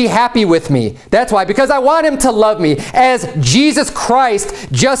God to be happy with me. That's why. Because I want him to love me. As Jesus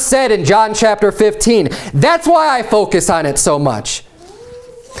Christ just said in John chapter 15. That's why I focus on it so much.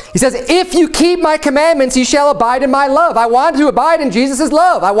 He says, if you keep my commandments, you shall abide in my love. I want to abide in Jesus'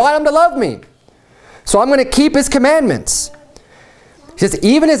 love. I want him to love me. So I'm going to keep his commandments. He says,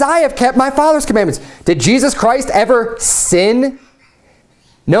 even as I have kept my Father's commandments. Did Jesus Christ ever sin?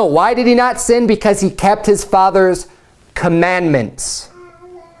 No. Why did he not sin? Because he kept his Father's commandments.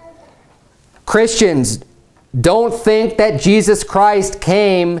 Christians, don't think that Jesus Christ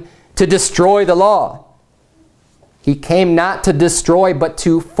came to destroy the law. He came not to destroy, but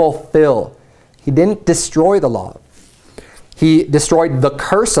to fulfill. He didn't destroy the law. He destroyed the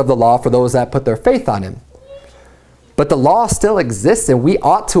curse of the law for those that put their faith on him. But the law still exists, and we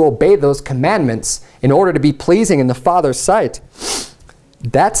ought to obey those commandments in order to be pleasing in the Father's sight.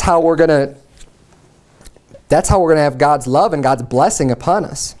 That's how we're going to have God's love and God's blessing upon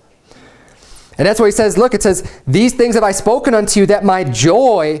us. And that's what he says. Look, it says, these things have I spoken unto you, that my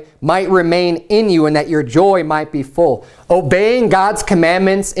joy might remain in you, and that your joy might be full. Obeying God's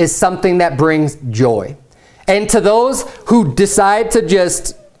commandments is something that brings joy. And to those who decide to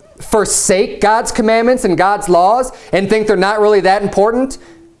just forsake God's commandments and God's laws and think they're not really that important,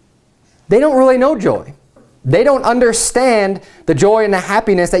 they don't really know joy. They don't understand the joy and the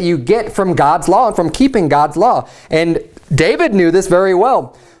happiness that you get from God's law and from keeping God's law. And David knew this very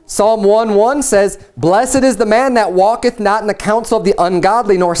well. Psalm 1:1 says, blessed is the man that walketh not in the counsel of the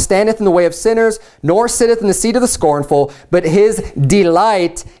ungodly, nor standeth in the way of sinners, nor sitteth in the seat of the scornful, but his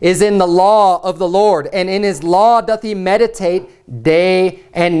delight is in the law of the Lord, and in his law doth he meditate day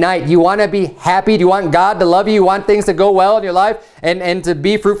and night. You want to be happy? Do you want God to love you? You want things to go well in your life and to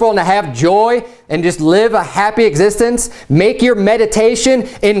be fruitful and to have joy and just live a happy existence? Make your meditation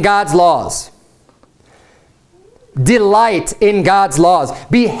in God's laws. Delight in God's laws.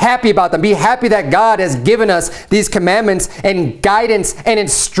 Be happy about them. Be happy that God has given us these commandments and guidance and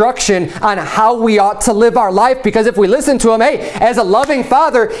instruction on how we ought to live our life. Because if we listen to him, hey, as a loving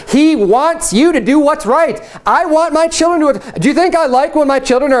father, he wants you to do what's right. I want my children to do you think I like when my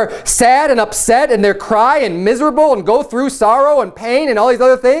children are sad and upset and they cry and miserable and go through sorrow and pain and all these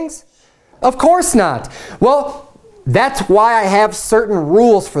other things? Of course not. Well, that's why I have certain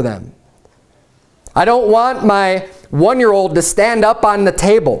rules for them. I don't want my 1-year-old to stand up on the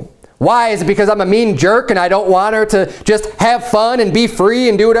table. Why? Is it because I'm a mean jerk and I don't want her to just have fun and be free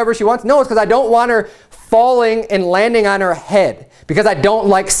and do whatever she wants? No, it's because I don't want her falling and landing on her head, because I don't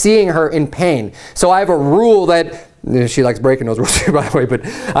like seeing her in pain. So I have a rule that, she likes breaking those rules by the way, but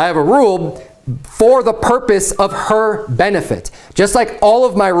I have a rule for the purpose of her benefit. Just like all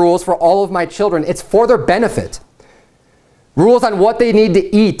of my rules for all of my children, it's for their benefit. Rules on what they need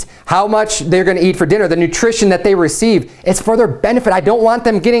to eat, how much they're going to eat for dinner, the nutrition that they receive. It's for their benefit. I don't want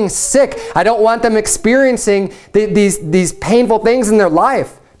them getting sick. I don't want them experiencing these painful things in their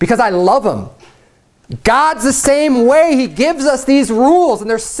life, because I love them. God's the same way. He gives us these rules, and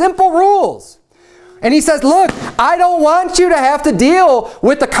they're simple rules. And he says, look, I don't want you to have to deal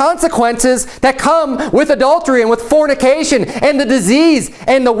with the consequences that come with adultery and with fornication and the disease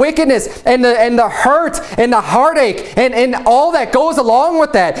and the wickedness and the hurt and the heartache and all that goes along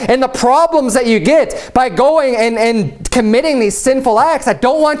with that, and the problems that you get by going and committing these sinful acts. I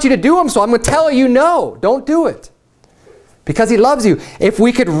don't want you to do them, so I'm going to tell you no, don't do it. Because he loves you. If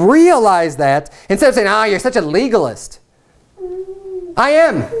we could realize that, instead of saying, oh, you're such a legalist. I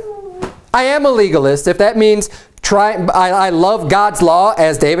am a legalist. If that means I love God's law,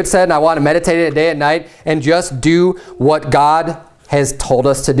 as David said, and I want to meditate it day and night and just do what God has told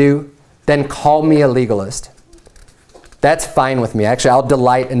us to do, then call me a legalist. That's fine with me. Actually, I'll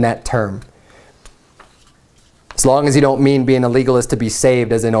delight in that term. As long as you don't mean being a legalist to be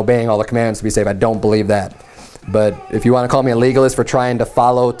saved, as in obeying all the commandments to be saved. I don't believe that. But if you want to call me a legalist for trying to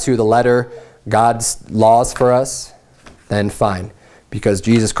follow to the letter God's laws for us, then fine. Because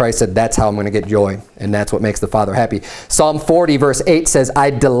Jesus Christ said that's how I'm going to get joy. And that's what makes the Father happy. Psalm 40 verse 8 says,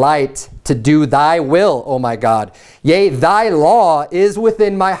 I delight to do thy will, O my God. Yea, thy law is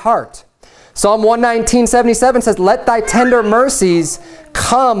within my heart. Psalm 119:77 says, let thy tender mercies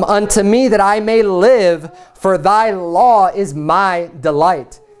come unto me, that I may live, for thy law is my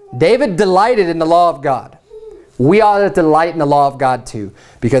delight. David delighted in the law of God. We ought to delight in the law of God too,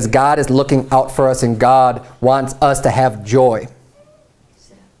 because God is looking out for us and God wants us to have joy.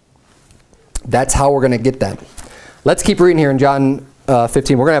 That's how we're going to get that. Let's keep reading here in John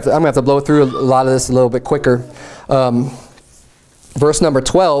 15. I'm going to have to blow through a lot of this a little bit quicker. Verse number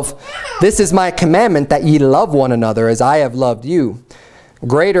 12. This is my commandment, that ye love one another as I have loved you.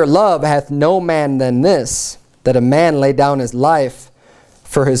 Greater love hath no man than this, that a man lay down his life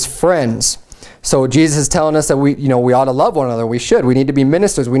for his friends. So Jesus is telling us that we ought to love one another. We should. We need to be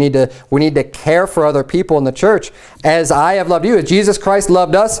ministers. We need to care for other people in the church as I have loved you, as Jesus Christ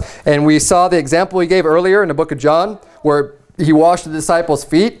loved us. And we saw the example he gave earlier in the book of John, where he washed the disciples'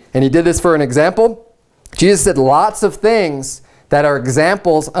 feet, and he did this for an example. Jesus said lots of things that are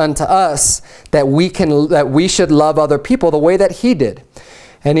examples unto us that we should love other people the way that he did.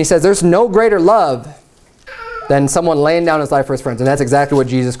 And he says there's no greater love than someone laying down his life for his friends. And that's exactly what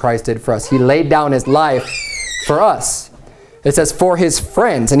Jesus Christ did for us. He laid down his life for us. It says for his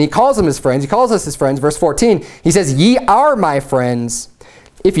friends. And he calls them his friends. He calls us his friends. Verse 14, he says, ye are my friends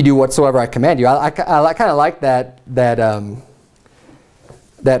if you do whatsoever I command you. I kind of like that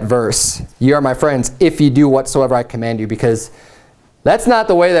verse. Ye are my friends if you do whatsoever I command you. Because that's not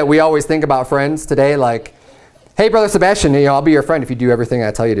the way that we always think about friends today. Like, hey, Brother Sebastian, I'll be your friend if you do everything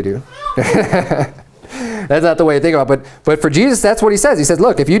I tell you to do. That's not the way to think about it. But for Jesus, that's what he says. He says,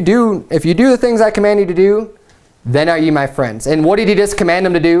 look, if you do the things I command you to do, then are ye my friends. And what did he just command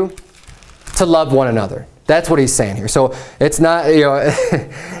them to do? To love one another. That's what he's saying here. So it's not,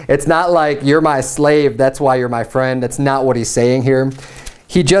 it's not like you're my slave, that's why you're my friend. That's not what he's saying here.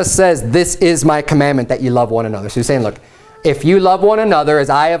 He just says, this is my commandment, that you love one another. So he's saying, look, if you love one another as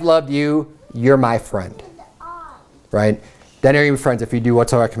I have loved you, you're my friend. Right? Then are you friends if you do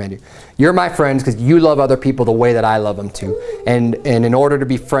whatsoever I command you. You're my friends because you love other people the way that I love them too. And in order to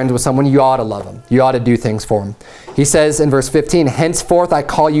be friends with someone, you ought to love them. You ought to do things for them. He says in verse 15, henceforth I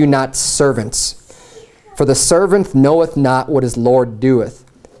call you not servants, for the servant knoweth not what his Lord doeth,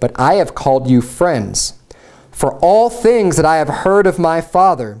 but I have called you friends. For all things that I have heard of my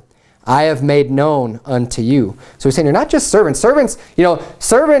Father, I have made known unto you. So he's saying you're not just servants. Servants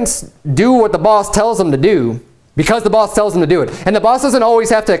do what the boss tells them to do, because the boss tells him to do it. And the boss doesn't always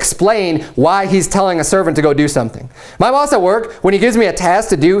have to explain why he's telling a servant to go do something. My boss at work, when he gives me a task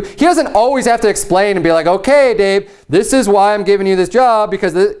to do, he doesn't always have to explain and be like, okay, Dave, this is why I'm giving you this job,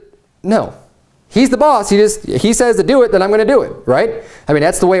 because no. He's the boss. He says to do it, then I'm going to do it, right? I mean,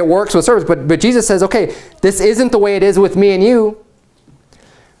 that's the way it works with servants. But Jesus says, okay, this isn't the way it is with me and you,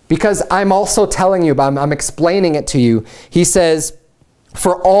 because I'm also telling you, I'm explaining it to you. He says,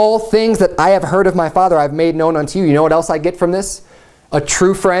 For all things that I have heard of my Father, I have made known unto you. You know what else I get from this? A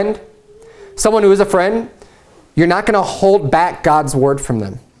true friend, someone who is a friend, you're not going to hold back God's word from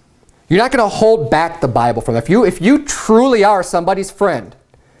them. You're not going to hold back the Bible from them. If you truly are somebody's friend,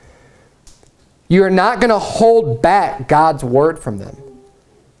 you're not going to hold back God's word from them.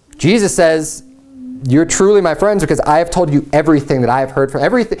 Jesus says, you're truly my friends because I have told you everything that I have heard from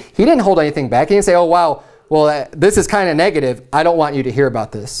everything. He didn't hold anything back. He didn't say, oh, wow, well, this is kind of negative. I don't want you to hear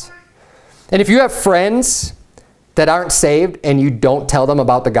about this. And if you have friends that aren't saved and you don't tell them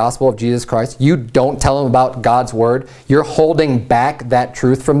about the gospel of Jesus Christ, you don't tell them about God's word, you're holding back that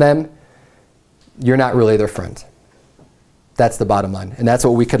truth from them, you're not really their friend. That's the bottom line. And that's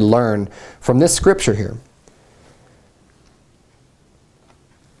what we could learn from this scripture here.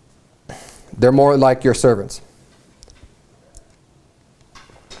 They're more like your servants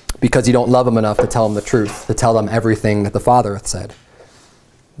because you don't love them enough to tell them the truth, to tell them everything that the Father hath said.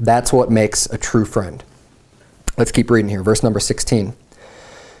 That's what makes a true friend. Let's keep reading here. Verse number 16.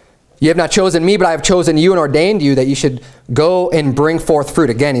 You have not chosen me, but I have chosen you and ordained you that you should go and bring forth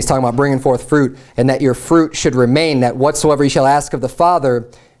fruit. Again, he's talking about bringing forth fruit, and that your fruit should remain, that whatsoever you shall ask of the Father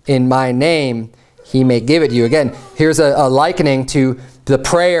in my name, he may give it you. Again, here's a likening to the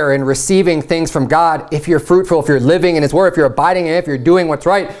prayer and receiving things from God. If you're fruitful, if you're living in his word, if you're abiding in it, if you're doing what's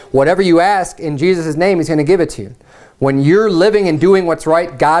right, whatever you ask in Jesus' name, he's going to give it to you. When you're living and doing what's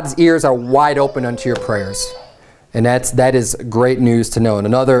right, God's ears are wide open unto your prayers. And that is great news to know. And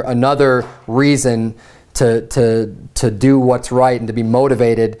another reason to do what's right and to be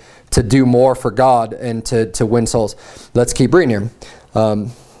motivated to do more for God and to win souls. Let's keep reading here.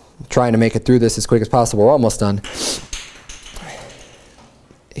 Trying to make it through this as quick as possible. We're almost done.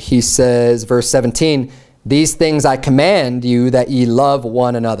 He says, verse 17, these things I command you, that ye love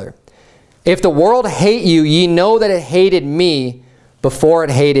one another. If the world hate you, ye know that it hated me before it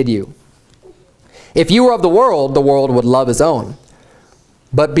hated you. If you were of the world would love his own.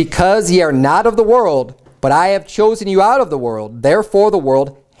 But because ye are not of the world, but I have chosen you out of the world, therefore the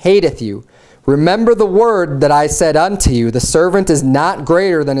world hateth you. Remember the word that I said unto you, the servant is not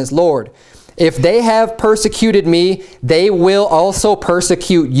greater than his Lord. If they have persecuted me, they will also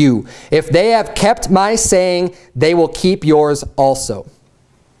persecute you. If they have kept my saying, they will keep yours also.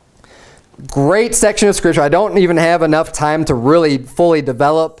 Great section of scripture. I don't even have enough time to really fully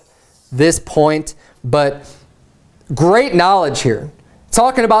develop this point, but great knowledge here.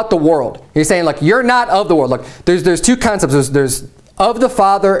 Talking about the world. He's saying, look, you're not of the world. Look, there's two concepts. There's of the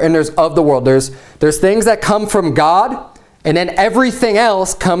Father and there's of the world. There's things that come from God, and then everything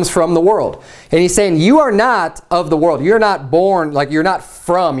else comes from the world. And he's saying, you are not of the world. You're not born, like you're not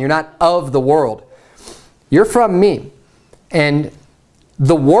of the world. You're from me. And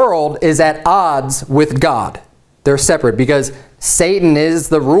the world is at odds with God. They're separate because Satan is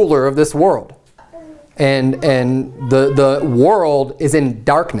the ruler of this world. And the world is in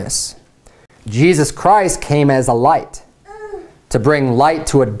darkness. Jesus Christ came as a light to bring light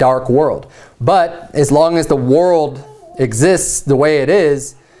to a dark world. But as long as the world exists the way it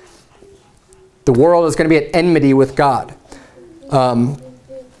is, the world is going to be at enmity with God.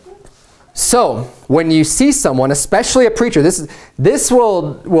 So when you see someone, especially a preacher, this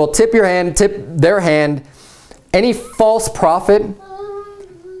will tip your hand, tip their hand. Any false prophet,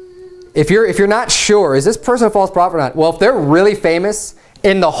 if you're not sure, is this person a false prophet or not? Well, if they're really famous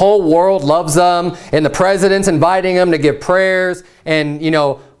and the whole world loves them and the president's inviting them to give prayers and, you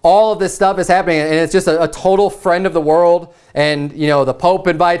know, all of this stuff is happening and it's just a total friend of the world, and, you know, the Pope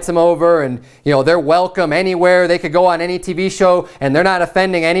invites them over and, you know, they're welcome anywhere. They could go on any TV show and they're not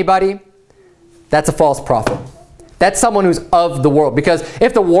offending anybody. That's a false prophet. That's someone who's of the world. Because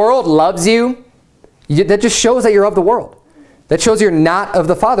if the world loves you, that just shows that you're of the world. That shows you're not of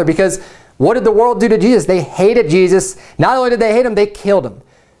the Father. Because what did the world do to Jesus? They hated Jesus. Not only did they hate him, they killed him.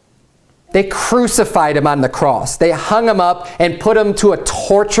 They crucified him on the cross. They hung him up and put him to a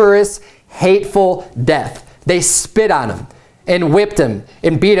torturous, hateful death. They spit on him and whipped him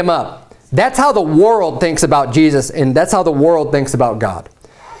and beat him up. That's how the world thinks about Jesus, and that's how the world thinks about God.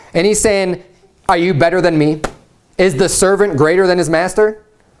 And he's saying, are you better than me? Is the servant greater than his master?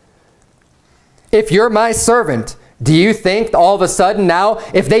 If you're my servant, do you think all of a sudden now,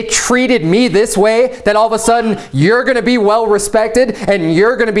 if they treated me this way, that all of a sudden you're going to be well respected and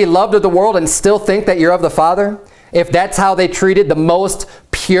you're going to be loved of the world and still think that you're of the Father? If that's how they treated the most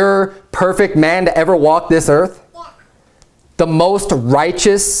pure, perfect man to ever walk this earth? The most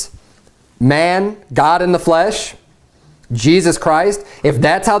righteous man, God in the flesh, Jesus Christ. If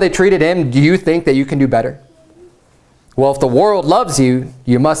that's how they treated him, do you think that you can do better? Well, if the world loves you,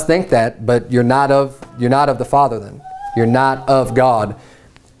 you must think that, but you're not of the Father then. You're not of God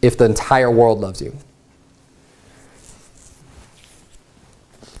if the entire world loves you.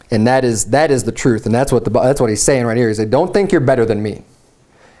 And that is the truth, and that's what he's saying right here. He's like, don't think you're better than me.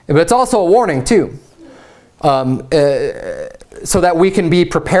 But it's also a warning too, so that we can be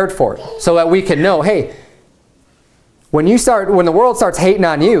prepared for it, so that we can know, hey, when the world starts hating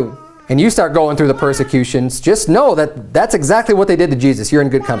on you, and you start going through the persecutions, just know that that's exactly what they did to Jesus. You're in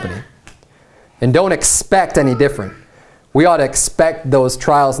good company, and don't expect any different. We ought to expect those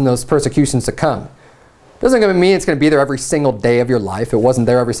trials and those persecutions to come. Doesn't mean it's going to be there every single day of your life. It wasn't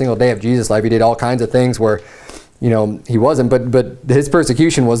there every single day of Jesus' life. He did all kinds of things where, you know, he wasn't, but his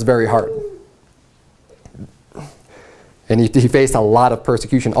persecution was very hard. And he faced a lot of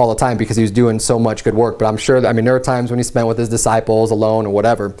persecution all the time because he was doing so much good work. But I'm sure that, I mean, there are times when he spent with his disciples alone or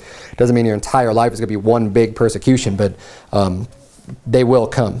whatever. It doesn't mean your entire life is going to be one big persecution, but they will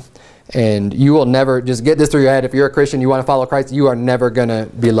come. And you will never, just get this through your head, if you're a Christian, you want to follow Christ, you are never going to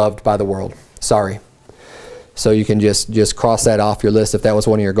be loved by the world. Sorry. So you can just cross that off your list if that was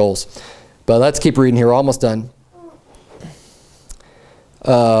one of your goals. But let's keep reading here. We're almost done.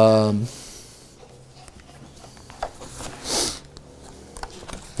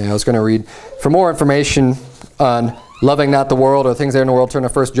 Yeah, I was going to read. For more information on loving not the world or things that are in the world, turn to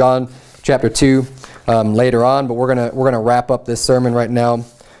 1 John chapter 2 later on. But we're gonna wrap up this sermon right now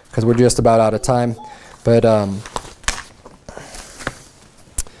because we're just about out of time. But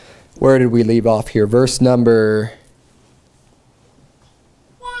where did we leave off here? Verse number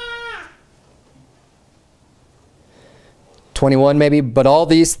 21 maybe. But all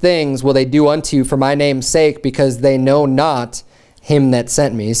these things will they do unto you for my name's sake, because they know not him that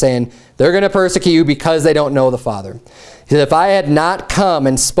sent me. He's saying they're going to persecute you because they don't know the Father. He said, if I had not come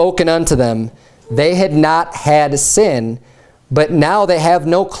and spoken unto them, they had not had sin, but now they have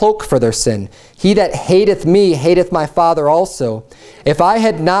no cloak for their sin. He that hateth me hateth my Father also. If I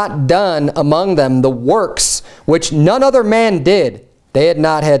had not done among them the works which none other man did, they had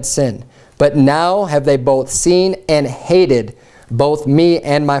not had sin. But now have they both seen and hated both me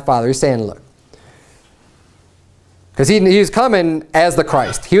and my Father. He's saying, look, because he was coming as the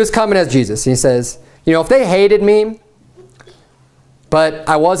Christ. He was coming as Jesus. He says, you know, if they hated me, but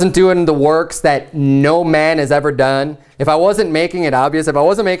I wasn't doing the works that no man has ever done, if I wasn't making it obvious, if I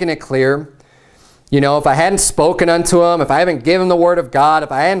wasn't making it clear, you know, if I hadn't spoken unto them, if I haven't given the word of God,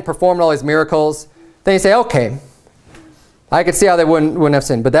 if I hadn't performed all these miracles, then you say, okay, I could see how they wouldn't have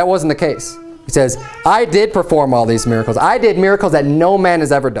sinned. But that wasn't the case. He says, I did perform all these miracles. I did miracles that no man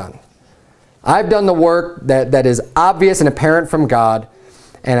has ever done. I've done the work that is obvious and apparent from God,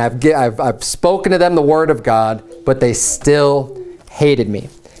 and I've spoken to them the word of God, but they still hated me.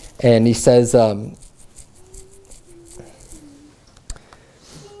 And he says, and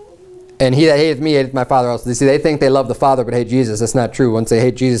he that hateth me hateth my Father also. You see, they think they love the Father but hate Jesus. That's not true. Once they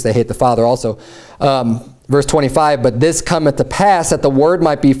hate Jesus, they hate the Father also. Verse 25, but this cometh to pass that the word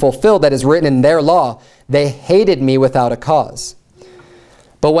might be fulfilled that is written in their law. They hated me without a cause.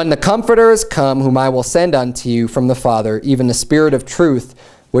 But when the Comforter is come, whom I will send unto you from the Father, even the Spirit of truth,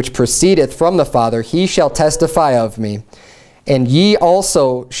 which proceedeth from the Father, he shall testify of me. And ye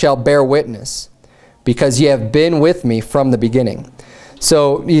also shall bear witness, because ye have been with me from the beginning.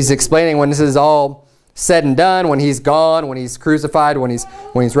 So he's explaining when this is all said and done, when he's gone, when he's crucified, when he's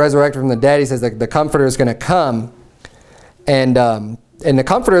resurrected from the dead, he says that the Comforter is going to come, and the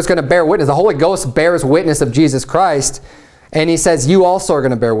Comforter is going to bear witness. The Holy Ghost bears witness of Jesus Christ. And he says, you also are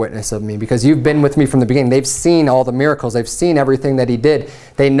going to bear witness of me because you've been with me from the beginning. They've seen all the miracles. They've seen everything that he did.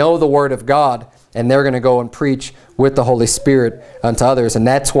 They know the word of God, and they're going to go and preach with the Holy Spirit unto others. And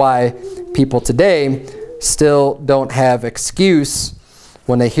that's why people today still don't have excuse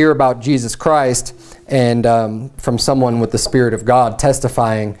when they hear about Jesus Christ and from someone with the Spirit of God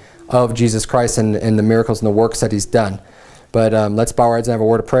testifying of Jesus Christ and the miracles and the works that he's done. But let's bow our heads and have a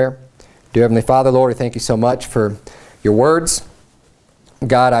word of prayer. Dear Heavenly Father, Lord, we thank you so much for your words.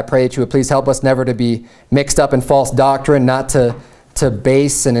 God, I pray that you would please help us never to be mixed up in false doctrine, not to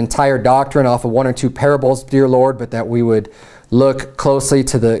base an entire doctrine off of one or two parables, dear Lord, but that we would look closely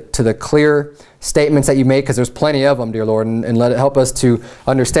to the clear statements that you make, because there's plenty of them, dear Lord, and let it help us to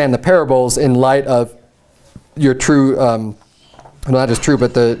understand the parables in light of your true, not just true,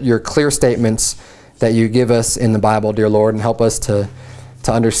 but your clear statements that you give us in the Bible, dear Lord, and help us to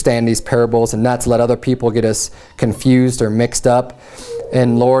understand these parables and not to let other people get us confused or mixed up.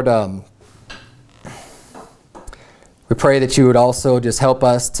 And Lord, we pray that you would also just help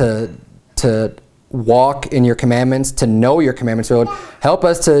us to walk in your commandments, to know your commandments, Lord. Help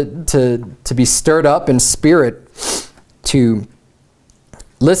us to be stirred up in spirit to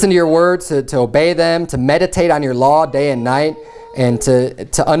listen to your words, to obey them, to meditate on your law day and night, and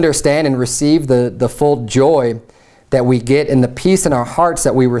to understand and receive the full joy that we get and the peace in our hearts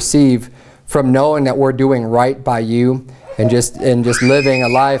that we receive from knowing that we're doing right by you, and just living a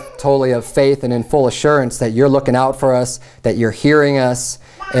life totally of faith and in full assurance that you're looking out for us, that you're hearing us,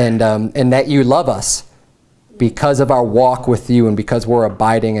 and that you love us because of our walk with you and because we're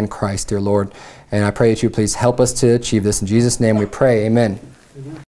abiding in Christ, dear Lord. And I pray that you please help us to achieve this. In Jesus' name we pray, amen.